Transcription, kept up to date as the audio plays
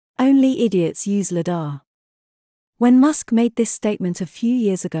Only idiots use Lidar. When Musk made this statement a few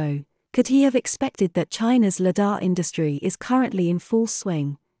years ago, could he have expected that China's Lidar industry is currently in full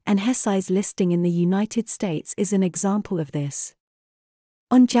swing, and Hesai's listing in the United States is an example of this?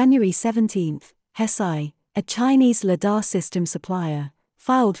 On January 17, Hesai, a Chinese Lidar system supplier,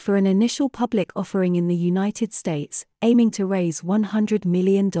 filed for an initial public offering in the United States, aiming to raise $100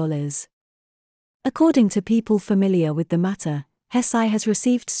 million. According to people familiar with the matter, Hesai has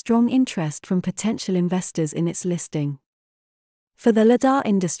received strong interest from potential investors in its listing. For the Lidar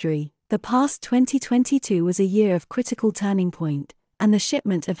industry, the past 2022 was a year of critical turning point, and the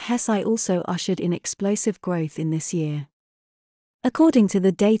shipment of Hesai also ushered in explosive growth in this year. According to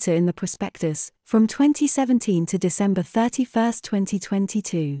the data in the prospectus, from 2017 to December 31,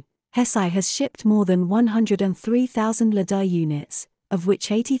 2022, Hesai has shipped more than 103,000 Lidar units, of which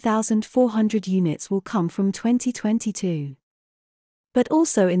 80,400 units will come from 2022. But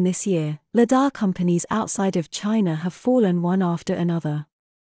also in this year, Lidar companies outside of China have fallen one after another.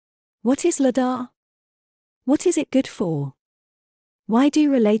 What is Lidar? What is it good for? Why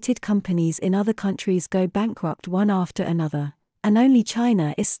do related companies in other countries go bankrupt one after another, and only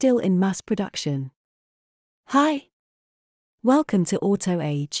China is still in mass production? Hi! Welcome to Auto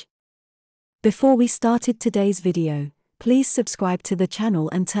Age. Before we started today's video, please subscribe to the channel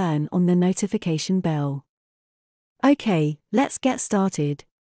and turn on the notification bell. Okay, let's get started.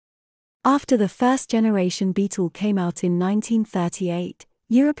 After the first-generation Beetle came out in 1938,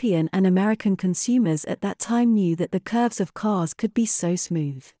 European and American consumers at that time knew that the curves of cars could be so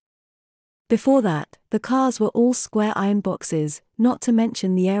smooth. Before that, the cars were all square iron boxes, not to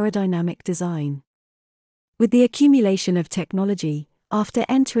mention the aerodynamic design. With the accumulation of technology, after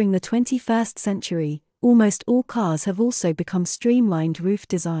entering the 21st century, almost all cars have also become streamlined roof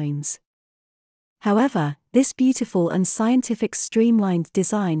designs. However, this beautiful and scientific streamlined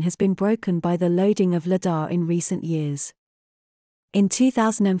design has been broken by the loading of Lidar in recent years. In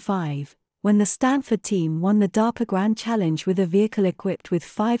 2005, when the Stanford team won the DARPA Grand Challenge with a vehicle equipped with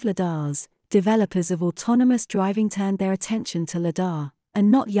 5 Lidars, developers of autonomous driving turned their attention to Lidar, a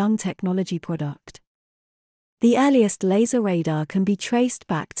not young technology product. The earliest laser radar can be traced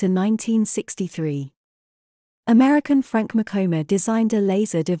back to 1963. American Frank McComber designed a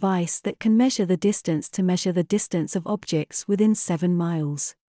laser device that can measure the distance of objects within 7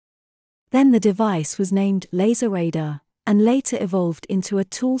 miles. Then the device was named laser radar, and later evolved into a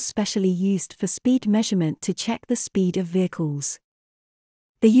tool specially used for speed measurement to check the speed of vehicles.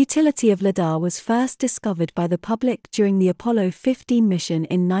 The utility of Lidar was first discovered by the public during the Apollo 15 mission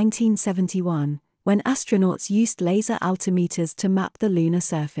in 1971, when astronauts used laser altimeters to map the lunar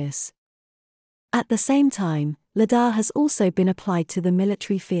surface. At the same time, Lidar has also been applied to the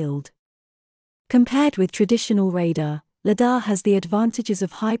military field. Compared with traditional radar, Lidar has the advantages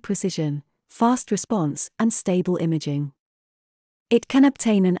of high precision, fast response, and stable imaging. It can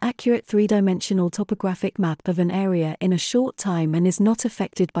obtain an accurate 3-dimensional topographic map of an area in a short time and is not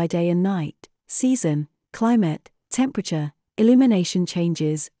affected by day and night, season, climate, temperature, illumination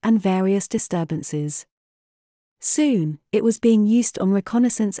changes, and various disturbances. Soon, it was being used on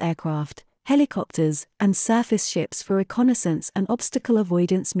reconnaissance aircraft, helicopters, and surface ships for reconnaissance and obstacle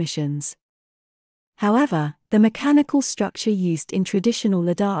avoidance missions. However, the mechanical structure used in traditional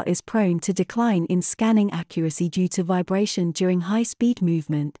Lidar is prone to decline in scanning accuracy due to vibration during high-speed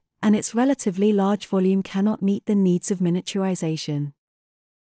movement, and its relatively large volume cannot meet the needs of miniaturization.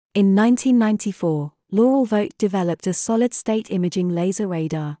 In 1994, Laurel Vogt developed a solid-state imaging laser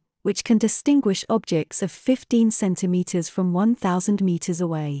radar, which can distinguish objects of 15 centimeters from 1,000 meters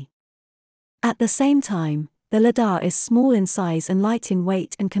away. At the same time, the Lidar is small in size and light in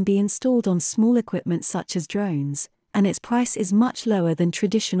weight and can be installed on small equipment such as drones, and its price is much lower than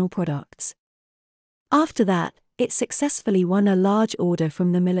traditional products. After that, it successfully won a large order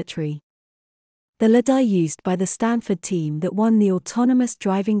from the military. The Lidar used by the Stanford team that won the autonomous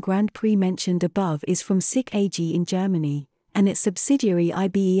driving Grand Prix mentioned above is from SICK AG in Germany, and its subsidiary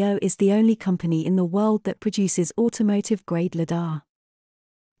IBEO is the only company in the world that produces automotive-grade Lidar.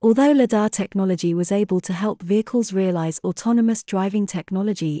 Although Lidar technology was able to help vehicles realize autonomous driving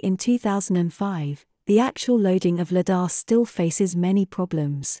technology in 2005, the actual loading of Lidar still faces many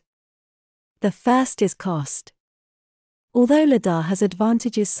problems. The first is cost. Although Lidar has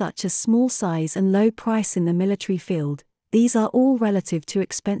advantages such as small size and low price in the military field, these are all relative to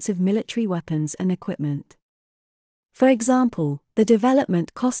expensive military weapons and equipment. For example, the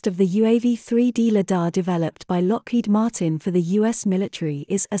development cost of the UAV 3D Lidar developed by Lockheed Martin for the US military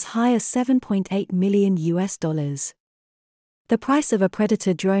is as high as $7.8 million. The price of a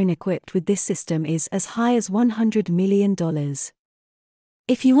Predator drone equipped with this system is as high as $100 million.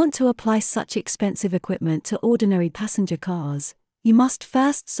 If you want to apply such expensive equipment to ordinary passenger cars, you must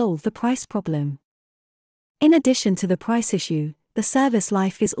first solve the price problem. In addition to the price issue, the service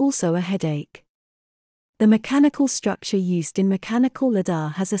life is also a headache. The mechanical structure used in mechanical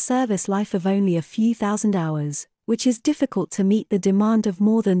lidar has a service life of only a few thousand hours, which is difficult to meet the demand of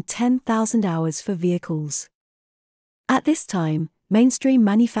more than 10,000 hours for vehicles. At this time, mainstream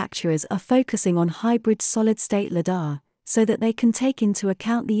manufacturers are focusing on hybrid solid-state lidar, so that they can take into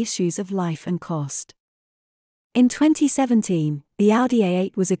account the issues of life and cost. In 2017, the Audi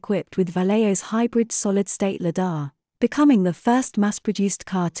A8 was equipped with Valeo's hybrid solid-state lidar, becoming the first mass-produced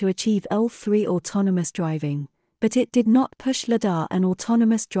car to achieve L3 autonomous driving, but it did not push lidar and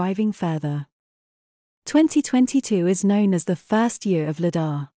autonomous driving further. 2022 is known as the first year of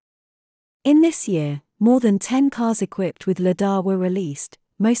lidar. In this year, more than 10 cars equipped with lidar were released,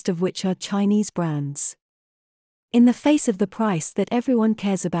 most of which are Chinese brands. In the face of the price that everyone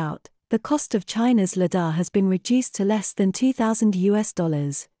cares about, the cost of China's lidar has been reduced to less than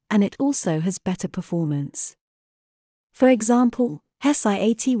 $2,000, and it also has better performance. For example, Hesai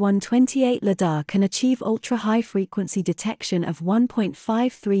 8128 lidar can achieve ultra-high frequency detection of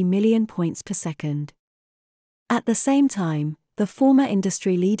 1.53 million points per second. At the same time, the former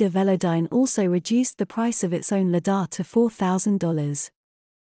industry leader Velodyne also reduced the price of its own lidar to $4,000.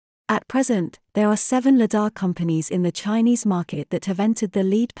 At present, there are 7 lidar companies in the Chinese market that have entered the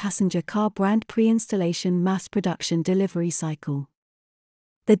lead passenger car brand pre-installation mass production delivery cycle.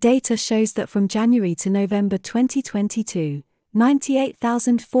 The data shows that from January to November 2022,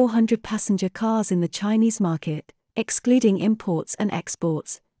 98,400 passenger cars in the Chinese market, excluding imports and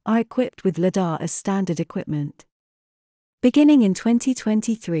exports, are equipped with lidar as standard equipment. Beginning in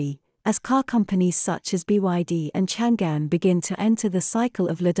 2023, as car companies such as BYD and Changan begin to enter the cycle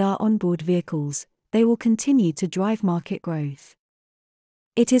of lidar onboard vehicles, they will continue to drive market growth.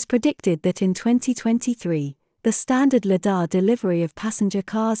 It is predicted that in 2023, the standard lidar delivery of passenger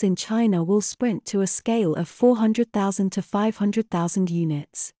cars in China will sprint to a scale of 400,000 to 500,000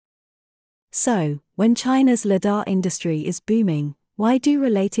 units. So, when China's lidar industry is booming, why do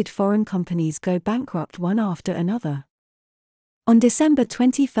related foreign companies go bankrupt one after another? On December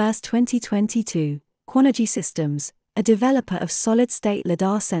 21, 2022, Quanergy Systems, a developer of solid-state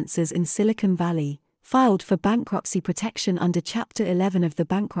lidar sensors in Silicon Valley, filed for bankruptcy protection under Chapter 11 of the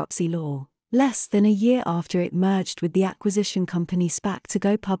bankruptcy law, less than a year after it merged with the acquisition company SPAC to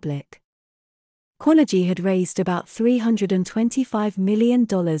go public. Quanergy had raised about $325 million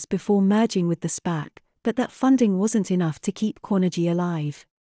before merging with the SPAC, but that funding wasn't enough to keep Quanergy alive.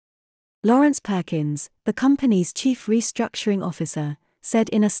 Lawrence Perkins, the company's chief restructuring officer, said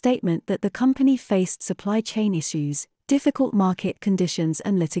in a statement that the company faced supply chain issues, difficult market conditions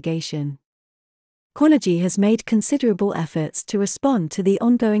and litigation. Quanergy has made considerable efforts to respond to the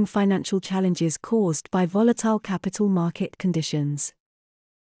ongoing financial challenges caused by volatile capital market conditions.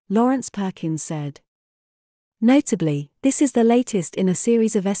 Lawrence Perkins said. Notably, this is the latest in a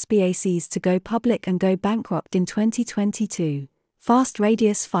series of SPACs to go public and go bankrupt in 2022. Fast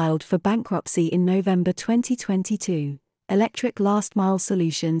Radius filed for bankruptcy in November 2022, Electric Last Mile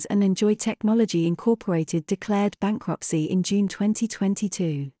Solutions and Enjoy Technology Incorporated declared bankruptcy in June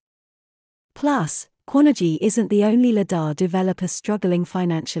 2022. Plus, Quanergy isn't the only lidar developer struggling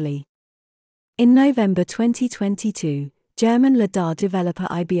financially. In November 2022, German lidar developer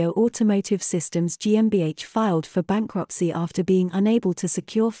IBO Automotive Systems GmbH filed for bankruptcy after being unable to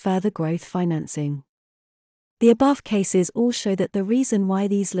secure further growth financing. The above cases all show that the reason why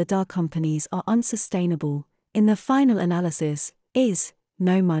these lidar companies are unsustainable, in the final analysis, is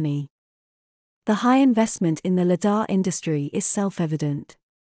no money. The high investment in the lidar industry is self-evident.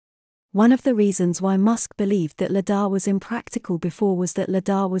 One of the reasons why Musk believed that lidar was impractical before was that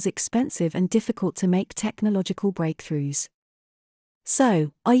lidar was expensive and difficult to make technological breakthroughs.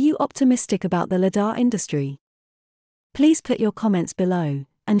 So, are you optimistic about the lidar industry? Please put your comments below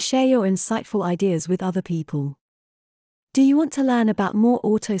and share your insightful ideas with other people. Do you want to learn about more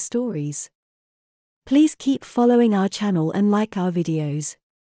auto stories? Please keep following our channel and like our videos.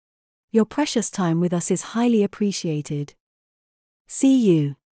 Your precious time with us is highly appreciated. See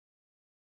you.